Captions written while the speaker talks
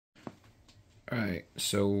Alright,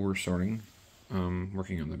 so we're sorting.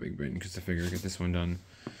 Working on the big bin because I figure get this one done.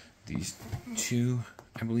 These two,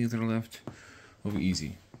 I believe, that are left will be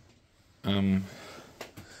easy. Again,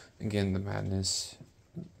 the madness,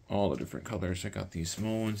 all the different colors. I got these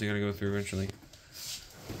small ones I gotta go through eventually.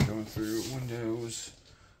 Going through windows.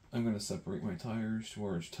 I'm gonna separate my tires to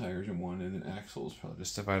where it's tires in one, and then axles probably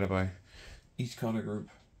just divided by each color group.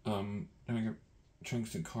 Then I got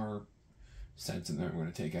chunks and car sets in there. I'm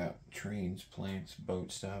gonna take out trains, plants,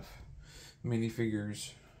 boat stuff,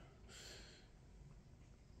 minifigures,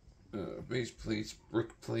 base plates,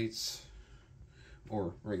 brick plates,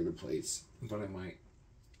 or regular plates. But I might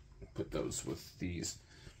put those with these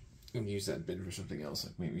and use that bin for something else,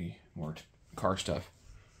 like maybe more car stuff.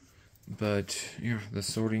 But yeah, the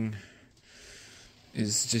sorting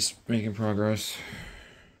is just making progress.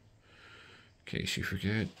 In case you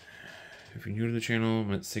forget, if you're new to the channel,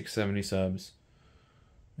 I'm at 670 subs.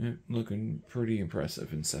 Yeah, looking pretty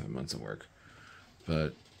impressive in 7 months of work.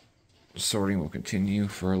 But sorting will continue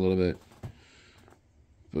for a little bit.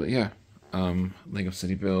 But yeah, Lego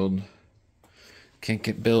City build can't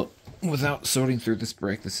get built without sorting through this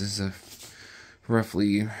brick. This is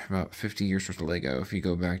roughly about 50 years worth of Lego. If you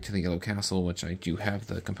go back to the Yellow Castle, which I do have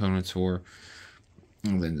the components for,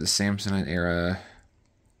 and then the Samsonite era,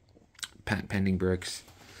 patent pending bricks,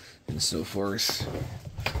 and so forth.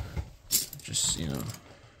 Just, you know,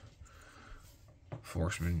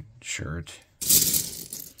 Forceman shirt,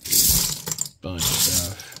 bunch of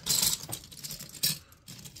stuff.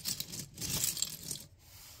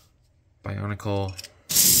 Bionicle,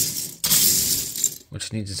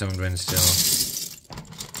 which needs its own bin still.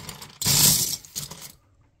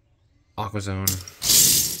 Aquazone.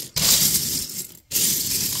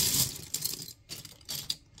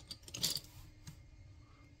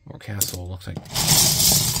 More castle, looks like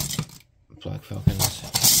Black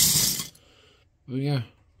Falcons. But yeah.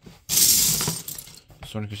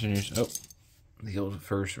 Sorting continues. Oh, the old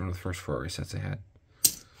first, one of the first 4 resets I had.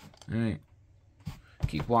 Alright.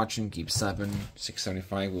 Keep watching, keep subbing.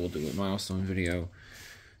 675, we'll do a milestone video.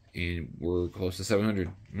 And we're close to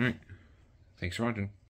 700. Alright. Thanks for watching.